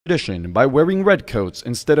tradition by wearing red coats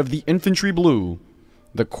instead of the infantry blue.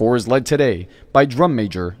 The Corps is led today by Drum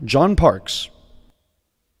Major John Parks.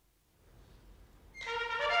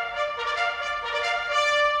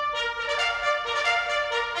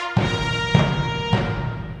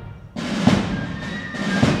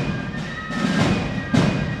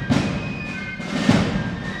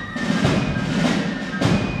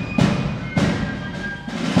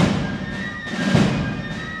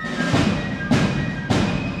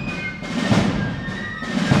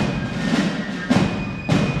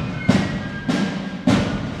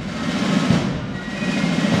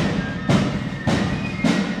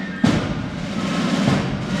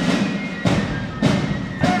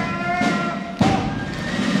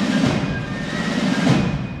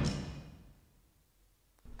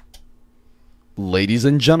 Ladies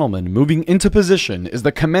and gentlemen, moving into position is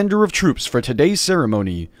the commander of troops for today's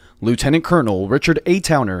ceremony, Lieutenant Colonel Richard A.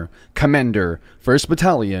 Towner, Commander, 1st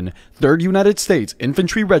Battalion, 3rd United States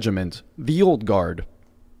Infantry Regiment, the Old Guard.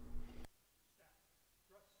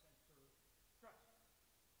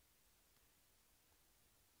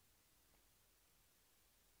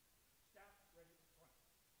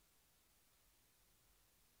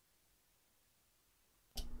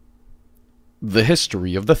 The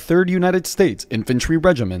history of the 3rd United States Infantry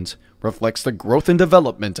Regiment reflects the growth and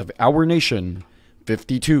development of our nation.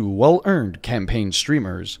 52 well-earned campaign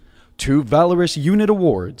streamers, 2 valorous unit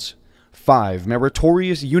awards, 5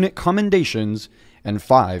 meritorious unit commendations, and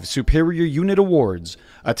 5 superior unit awards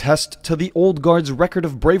attest to the Old Guard's record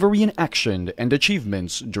of bravery in action and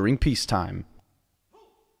achievements during peacetime.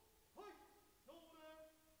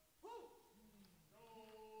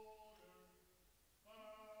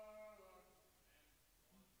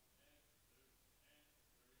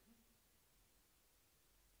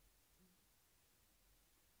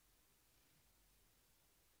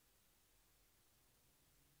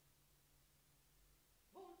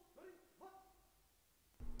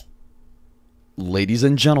 Ladies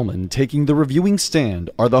and gentlemen, taking the reviewing stand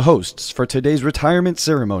are the hosts for today's retirement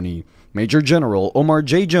ceremony, Major General Omar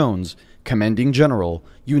J. Jones, Commanding General,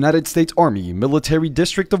 United States Army, Military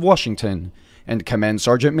District of Washington, and Command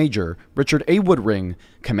Sergeant Major Richard A. Woodring,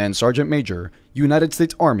 Command Sergeant Major, United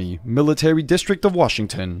States Army, Military District of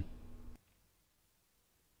Washington.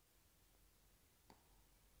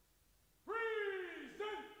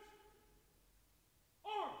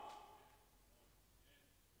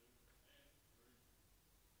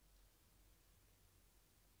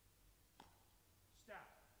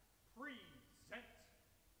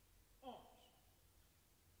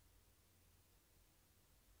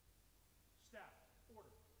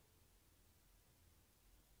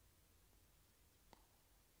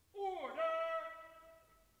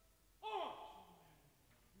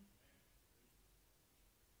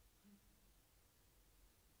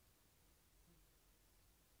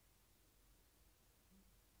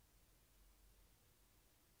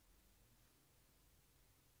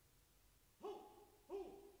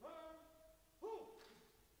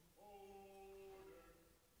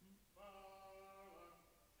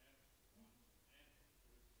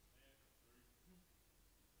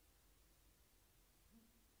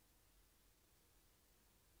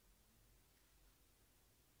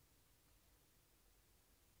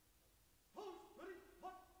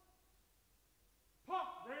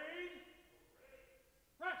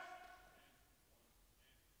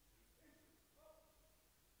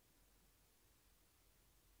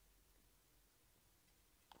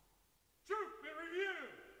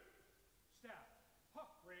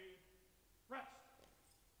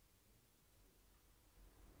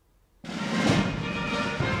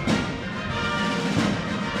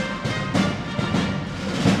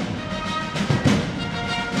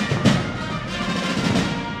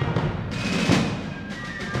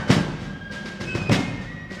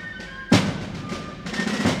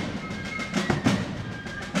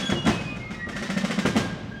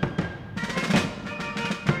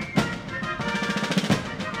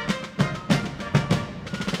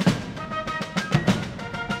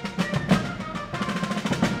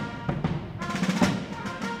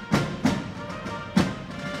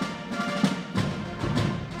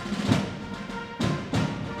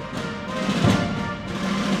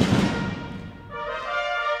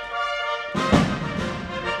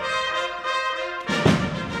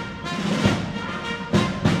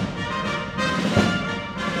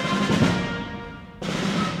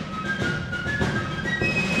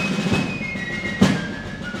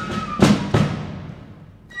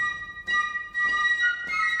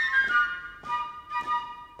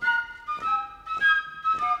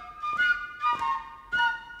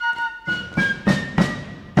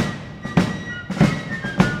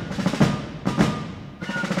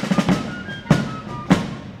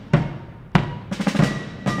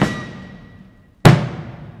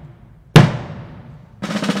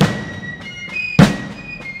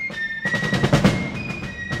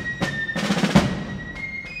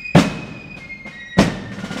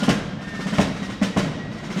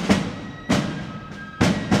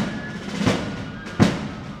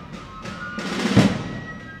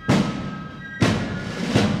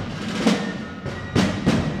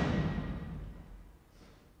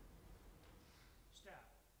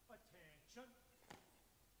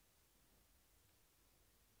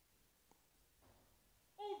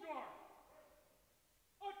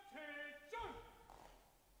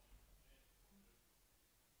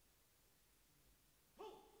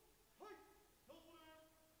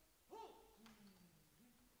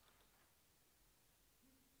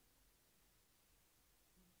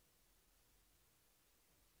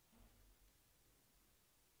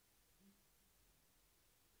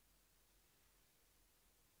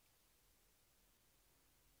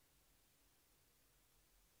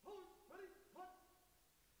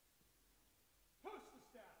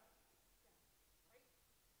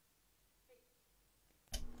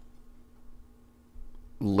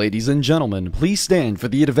 Ladies and gentlemen, please stand for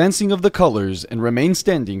the advancing of the colors and remain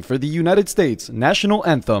standing for the United States National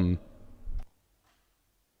Anthem.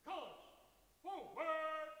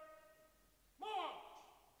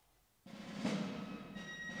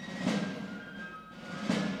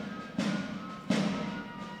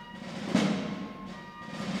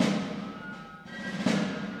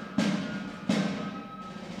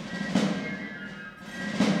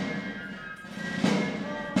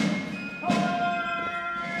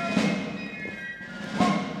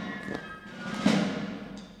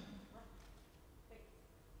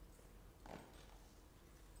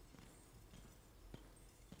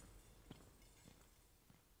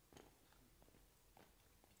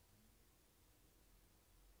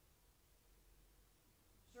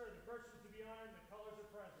 Sir, the persons to be honored, the colors are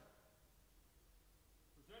present.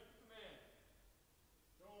 Present the command.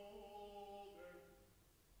 Shoulder,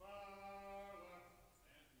 forward,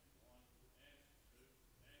 and 1, and 2,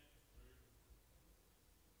 and 3.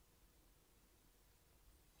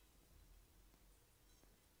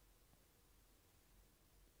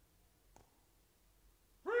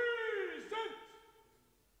 Present!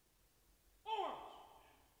 Arms!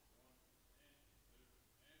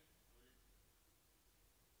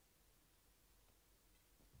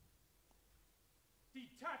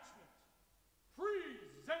 Detachment.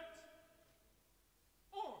 Present.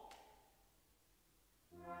 Arms.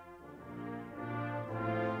 Order.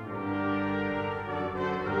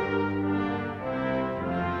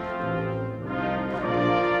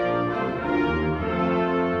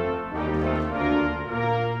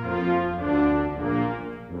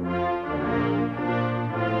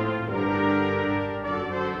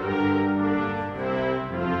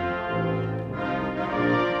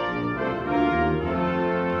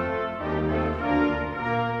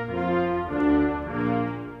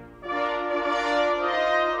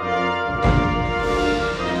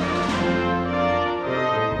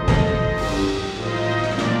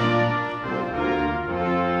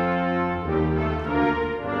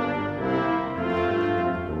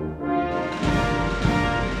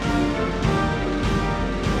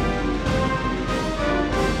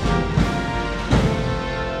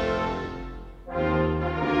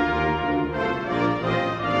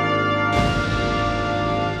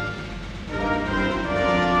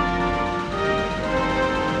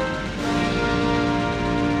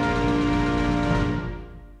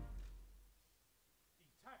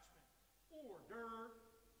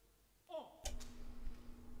 Arms.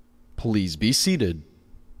 Please be seated.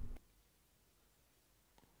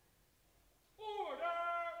 Order.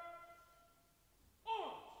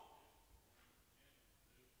 Arms.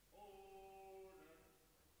 Order.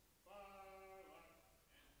 Forward.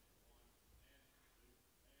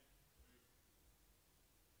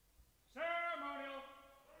 Ceremonial.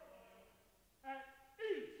 At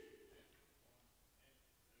ease.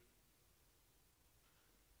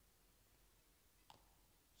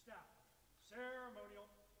 Staff. Ceremonial.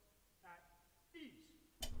 At ease.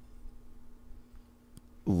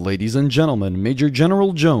 Ladies and gentlemen, Major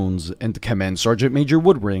General Jones and Command Sergeant Major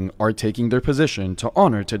Woodring are taking their position to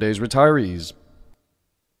honor today's retirees.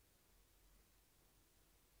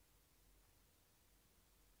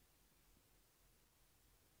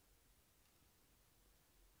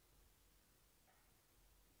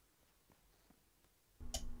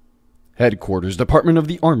 Headquarters, Department of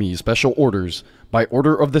the Army, Special Orders. By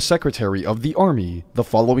order of the Secretary of the Army, the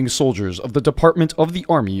following soldiers of the Department of the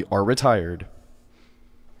Army are retired.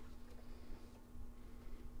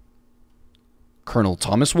 Colonel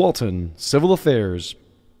Thomas Walton, Civil Affairs.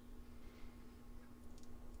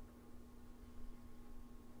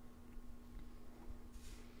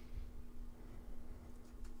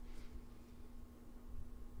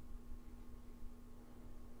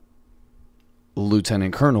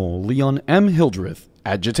 Lieutenant Colonel Leon M. Hildreth,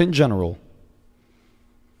 Adjutant General.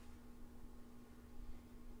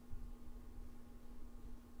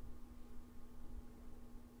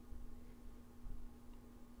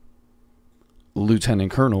 Lieutenant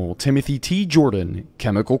Colonel Timothy T. Jordan,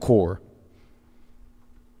 Chemical Corps.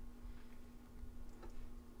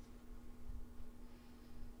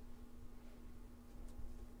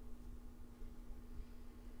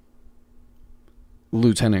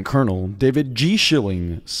 Lieutenant Colonel David G.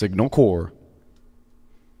 Schilling, Signal Corps.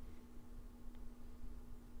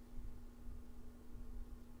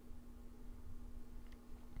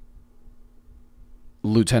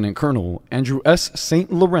 Lieutenant Colonel Andrew S.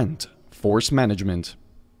 St. Laurent, Force Management.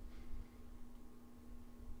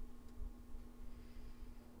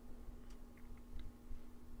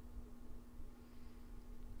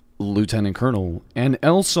 Lieutenant Colonel Ann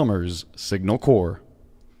L. Summers, Signal Corps.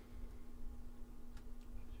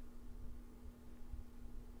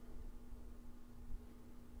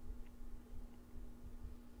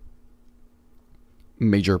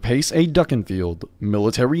 Major Pace A. Duckenfield,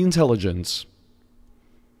 Military Intelligence.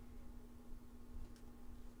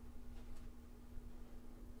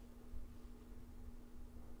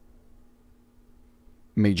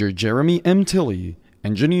 Major Jeremy M. Tilley,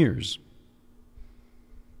 Engineers.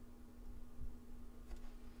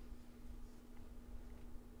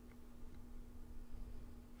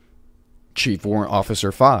 Chief Warrant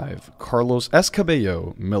Officer 5, Carlos S.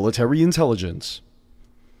 Cabello, Military Intelligence.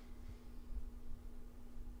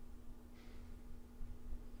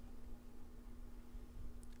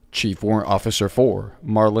 Chief Warrant Officer 4,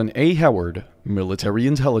 Marlon A. Howard, Military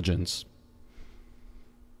Intelligence.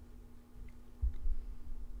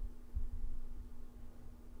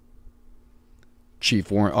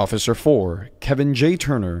 Chief Warrant Officer 4, Kevin J.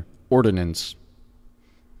 Turner, Ordnance.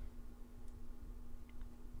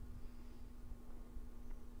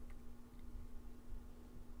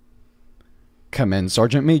 Command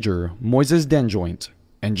Sergeant Major Moises Danjoint,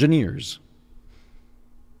 Engineers.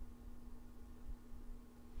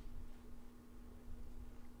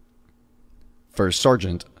 First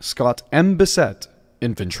Sergeant Scott M. Bissett,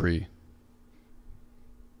 Infantry.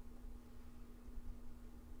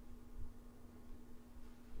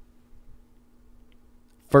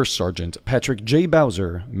 First Sergeant Patrick J.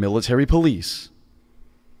 Bowser, Military Police.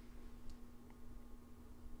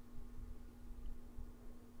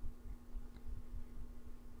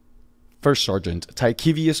 First Sergeant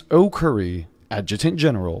Tykevius O. Curry, Adjutant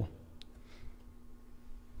General.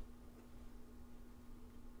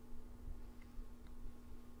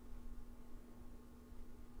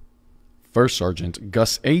 First Sergeant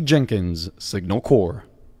Gus A. Jenkins, Signal Corps.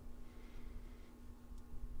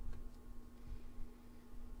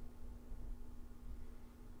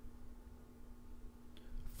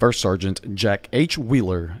 First Sergeant Jack H.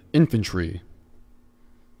 Wheeler, Infantry.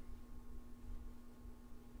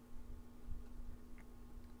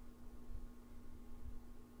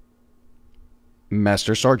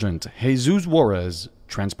 Master Sergeant Jesus Juarez,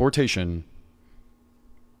 Transportation.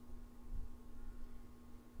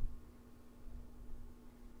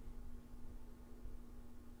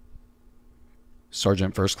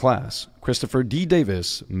 Sergeant First Class Christopher D.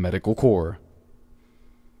 Davis, Medical Corps.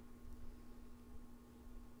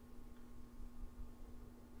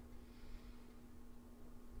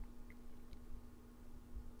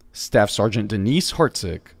 Staff Sergeant Denise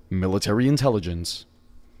Hartzick, Military Intelligence.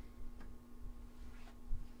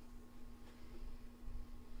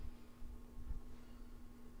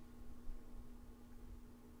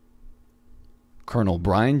 Colonel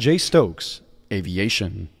Brian J. Stokes,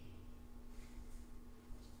 Aviation.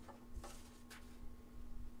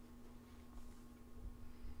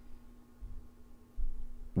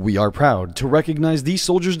 We are proud to recognize these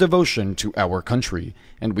soldiers' devotion to our country,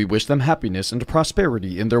 and we wish them happiness and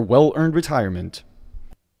prosperity in their well-earned retirement.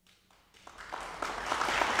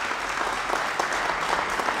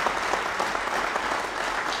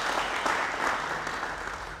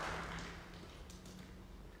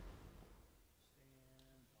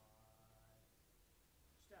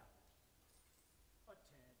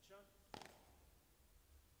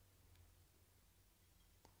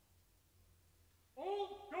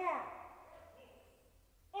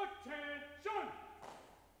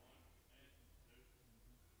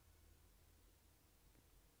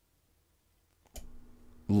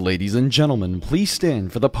 Ladies and gentlemen, please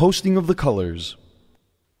stand for the posting of the colors.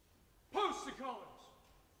 Post the colors.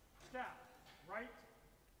 Staff, right,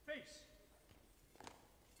 face.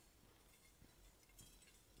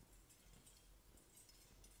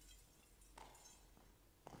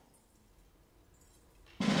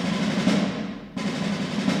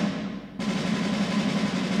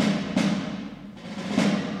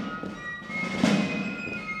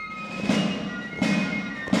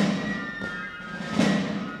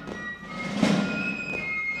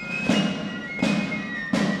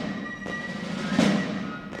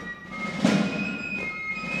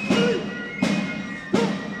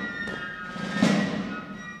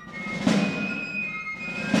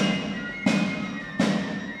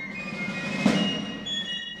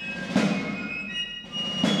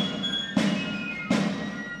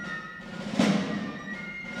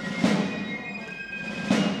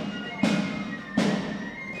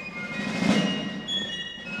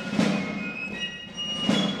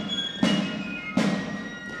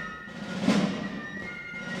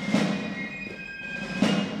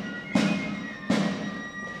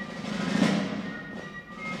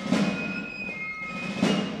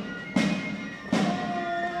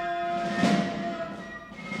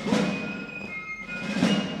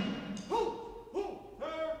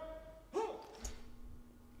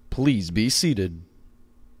 Please be seated.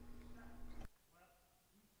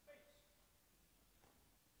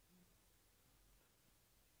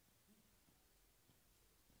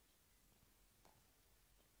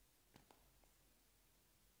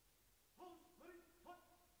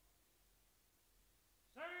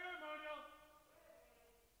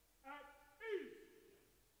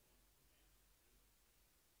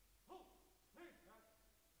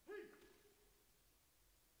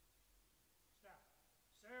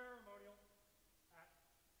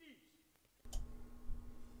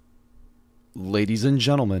 Ladies and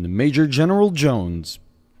gentlemen, Major General Jones.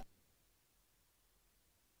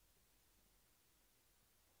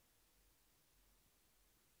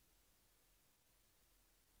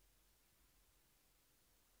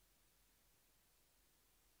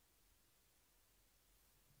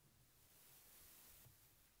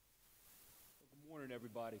 Good morning,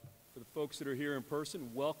 everybody. For the folks that are here in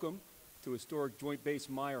person, welcome to historic Joint Base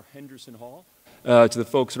Myer Henderson Hall. To the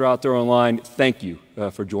folks that are out there online, thank you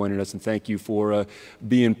for joining us, and thank you for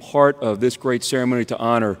being part of this great ceremony to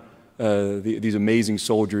honor these amazing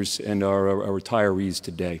soldiers and our retirees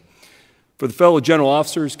today. For the fellow general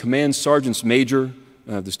officers, command sergeants major,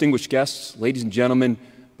 distinguished guests, ladies and gentlemen,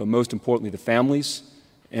 but most importantly the families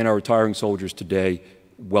and our retiring soldiers today,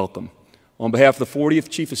 welcome. On behalf of the 40th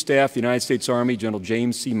Chief of Staff, the United States Army, General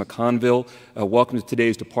James C. McConville, welcome to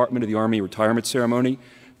today's Department of the Army retirement ceremony.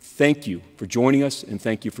 Thank you for joining us, and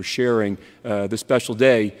thank you for sharing this special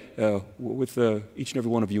day with each and every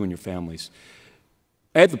one of you and your families.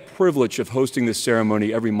 I had the privilege of hosting this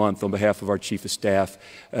ceremony every month on behalf of our Chief of Staff,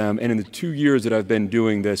 and in the 2 years that I've been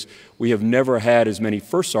doing this, we have never had as many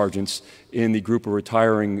first sergeants in the group of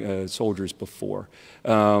retiring soldiers before.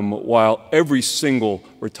 While every single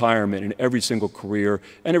retirement and every single career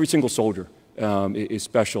and every single soldier is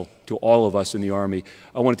special to all of us in the Army,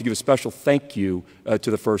 I wanted to give a special thank you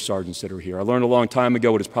to the first sergeants that are here. I learned a long time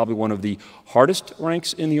ago it is probably one of the hardest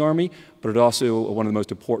ranks in the Army, but it's also one of the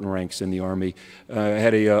most important ranks in the Army. I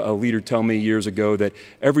had a leader tell me years ago that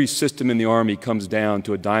every system in the Army comes down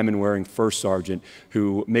to a diamond-wearing first sergeant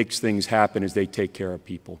who makes things happen as they take care of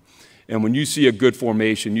people. And when you see a good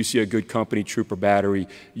formation, you see a good company, troop, or battery,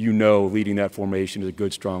 you know leading that formation is a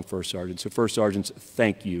good, strong first sergeant. So first sergeants,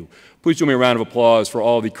 thank you. Please join me in a round of applause for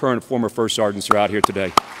all the current and former first sergeants that are out here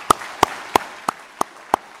today.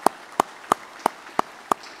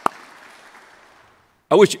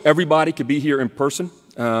 I wish everybody could be here in person,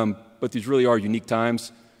 but these really are unique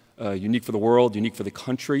times, unique for the world, unique for the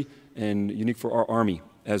country, and unique for our Army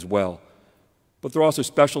as well. But there are also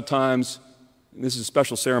special times, and this is a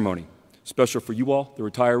special ceremony. Special for you all, the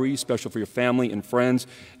retirees, special for your family and friends,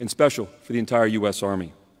 and special for the entire U.S.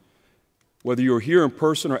 Army. Whether you're here in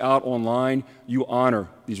person or out online, you honor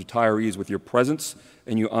these retirees with your presence,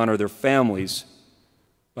 and you honor their families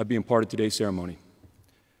by being part of today's ceremony.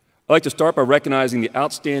 I'd like to start by recognizing the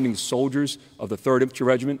outstanding soldiers of the 3rd Infantry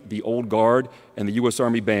Regiment, the Old Guard, and the U.S.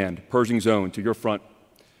 Army Band, Pershing Zone, to your front.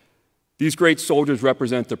 These great soldiers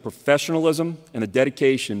represent the professionalism and the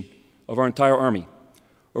dedication of our entire Army.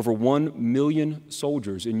 Over 1 million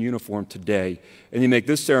soldiers in uniform today, and they make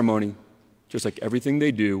this ceremony, just like everything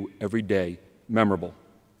they do every day, memorable.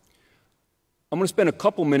 I'm going to spend a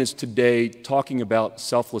couple minutes today talking about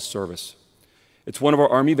selfless service. It's one of our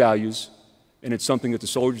Army values, and it's something that the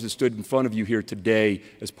soldiers that stood in front of you here today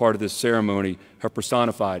as part of this ceremony have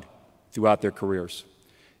personified throughout their careers.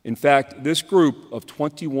 In fact, this group of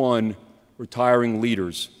 21 retiring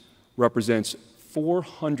leaders represents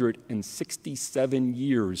 467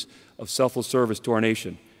 years of selfless service to our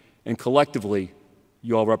nation, and collectively,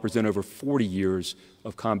 you all represent over 40 years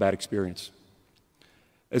of combat experience.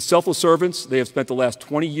 As selfless servants, they have spent the last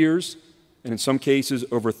 20 years, and in some cases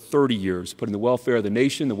over 30 years, putting the welfare of the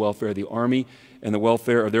nation, the welfare of the Army, and the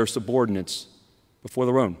welfare of their subordinates before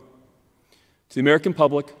their own. To the American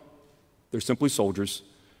public, they're simply soldiers,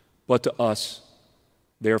 but to us,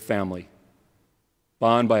 they're family,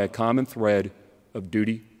 bound by a common thread of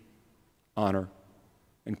duty, honor,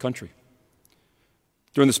 and country.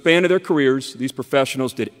 During the span of their careers, these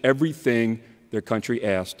professionals did everything their country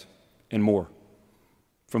asked and more.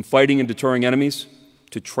 From fighting and deterring enemies,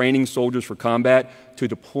 to training soldiers for combat, to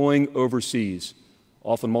deploying overseas,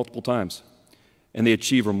 often multiple times. And they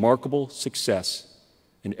achieved remarkable success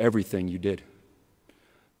in everything you did.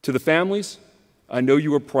 To the families, I know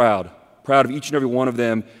you are proud of each and every one of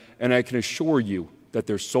them, and I can assure you that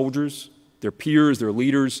their soldiers, their peers, their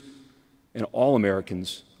leaders, and all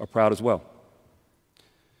Americans are proud as well.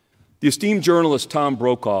 The esteemed journalist Tom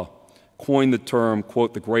Brokaw coined the term,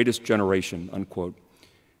 quote, the greatest generation, unquote.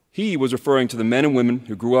 He was referring to the men and women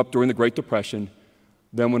who grew up during the Great Depression,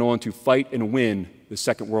 then went on to fight and win the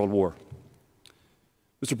Second World War.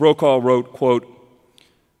 Mr. Brokaw wrote, quote,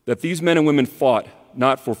 that these men and women fought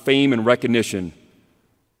not for fame and recognition,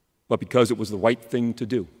 but because it was the right thing to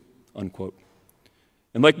do, unquote.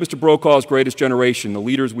 And like Mr. Brokaw's greatest generation, the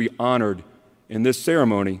leaders we honored in this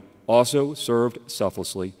ceremony also served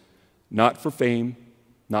selflessly, not for fame,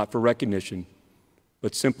 not for recognition,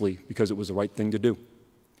 but simply because it was the right thing to do.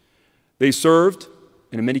 They served,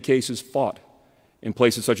 and in many cases fought, in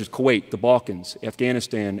places such as Kuwait, the Balkans,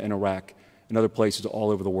 Afghanistan, and Iraq, and other places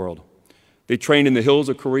all over the world. They trained in the hills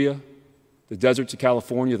of Korea, the deserts of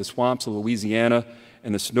California, the swamps of Louisiana,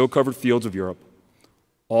 and the snow-covered fields of Europe,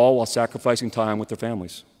 all while sacrificing time with their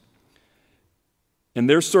families. And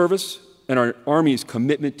their service and our Army's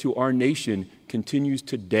commitment to our nation continues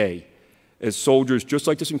today, as soldiers, just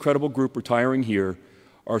like this incredible group retiring here,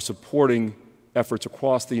 are supporting efforts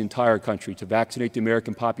across the entire country to vaccinate the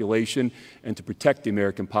American population and to protect the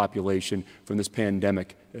American population from this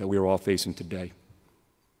pandemic that we are all facing today.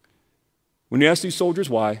 When you ask these soldiers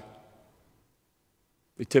why,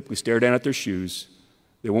 they typically stare down at their shoes,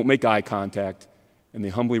 they won't make eye contact, and they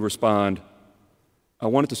humbly respond, "I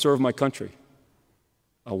wanted to serve my country.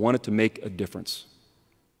 I wanted to make a difference."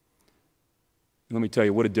 And let me tell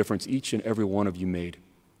you what a difference each and every one of you made.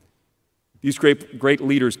 These great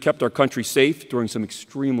leaders kept our country safe during some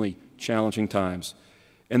extremely challenging times,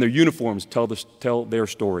 and their uniforms tell their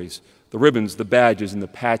stories. The ribbons, the badges, and the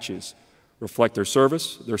patches reflect their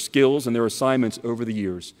service, their skills, and their assignments over the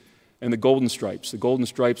years. And the golden stripes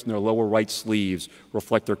in their lower right sleeves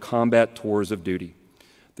reflect their combat tours of duty.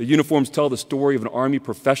 The uniforms tell the story of an Army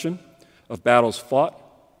profession, of battles fought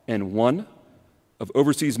and won, of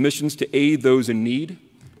overseas missions to aid those in need,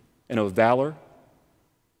 and of valor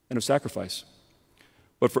and of sacrifice.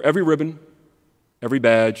 But for every ribbon, every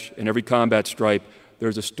badge, and every combat stripe,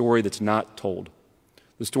 there's a story that's not told.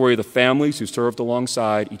 The story of the families who served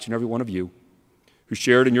alongside each and every one of you, who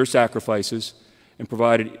shared in your sacrifices and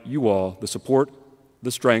provided you all the support,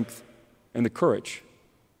 the strength, and the courage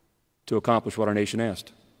to accomplish what our nation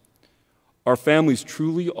asked. Our families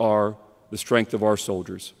truly are the strength of our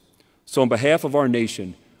soldiers. So on behalf of our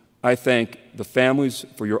nation, I thank the families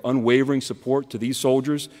for your unwavering support to these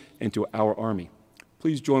soldiers and to our Army.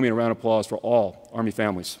 Please join me in a round of applause for all Army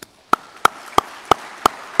families.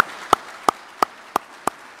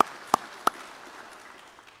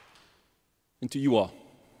 And to you all,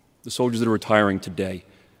 the soldiers that are retiring today,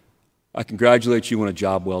 I congratulate you on a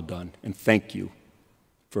job well done, and thank you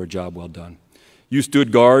for a job well done. You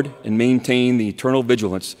stood guard and maintained the eternal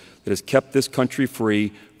vigilance that has kept this country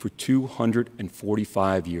free for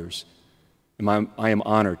 245 years. And I am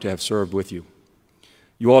honored to have served with you.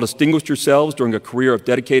 You all distinguished yourselves during a career of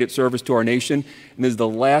dedicated service to our nation, and this is the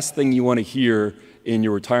last thing you want to hear in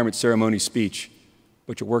your retirement ceremony speech,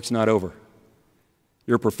 but your work's not over.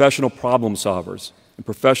 You're professional problem solvers and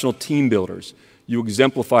professional team builders. You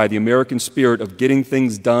exemplify the American spirit of getting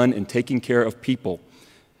things done and taking care of people.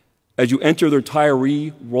 As you enter the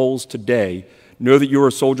retiree roles today, know that you're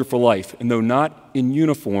a soldier for life, and though not in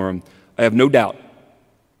uniform, I have no doubt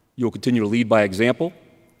you'll continue to lead by example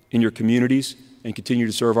in your communities and continue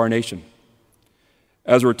to serve our nation.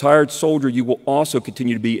 As a retired soldier, you will also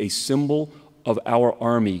continue to be a symbol of our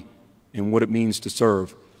Army and what it means to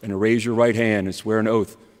serve, and to raise your right hand and swear an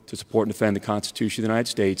oath to support and defend the Constitution of the United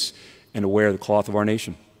States and to wear the cloth of our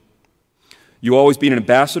nation. You will always be an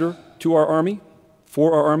ambassador to our Army,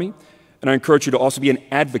 for our Army, and I encourage you to also be an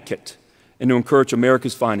advocate and to encourage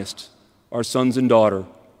America's finest, our sons and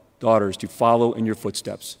daughters, to follow in your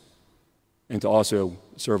footsteps and to also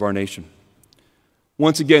serve our nation.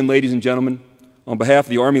 Once again, ladies and gentlemen, on behalf of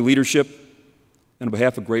the Army leadership and on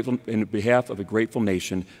behalf of a grateful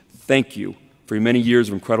nation, thank you for your many years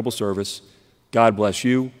of incredible service. God bless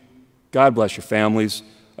you. God bless your families.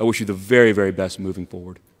 I wish you the very, very best moving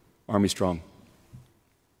forward. Army strong.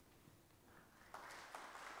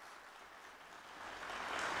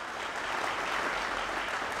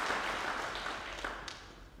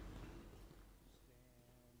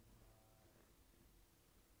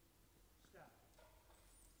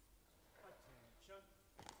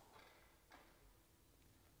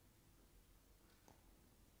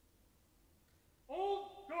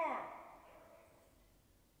 Old guard!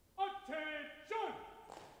 Attention!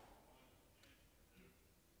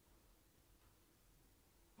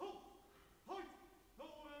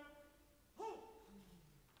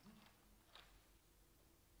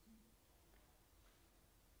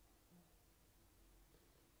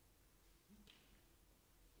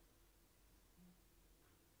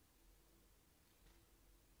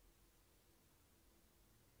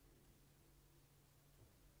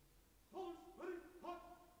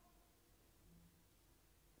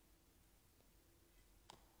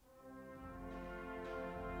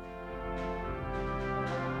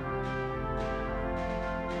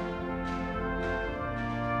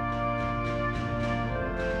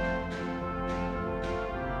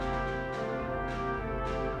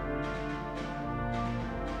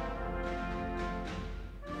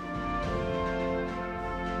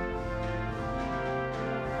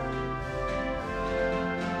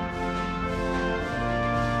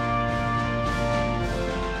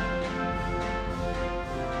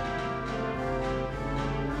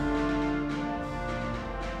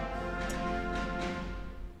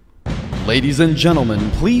 Ladies and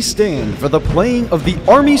gentlemen, please stand for the playing of the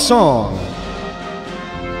Army Song.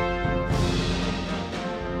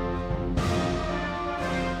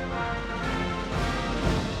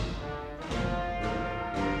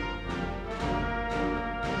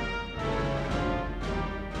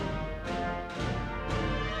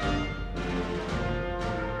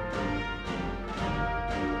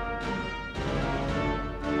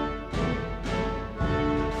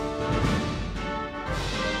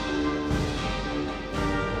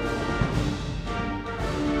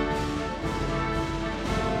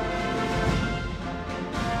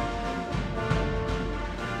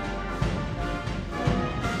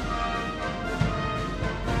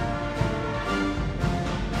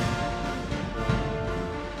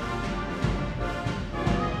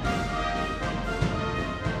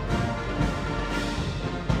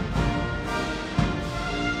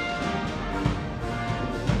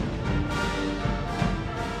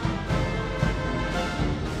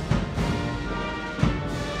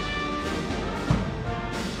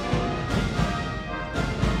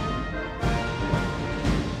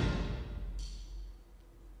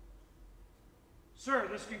 Sir,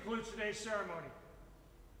 this concludes today's ceremony.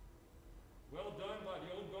 Well done by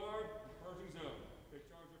the old guard and Pershing zone. Take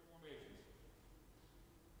charge of formations.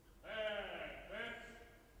 Advance.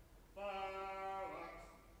 Phalanx.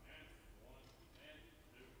 And 1, and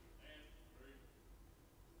 2, and 3.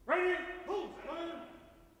 Ready. Hold.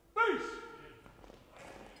 Face.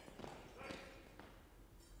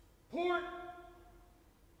 Port.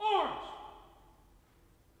 Arms.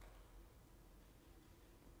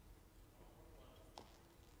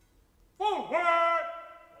 Forward.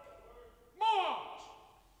 March.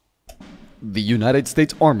 The United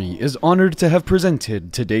States Army is honored to have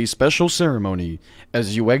presented today's special ceremony.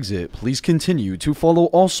 As you exit, please continue to follow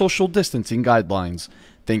all social distancing guidelines.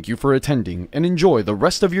 Thank you for attending and enjoy the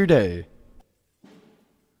rest of your day.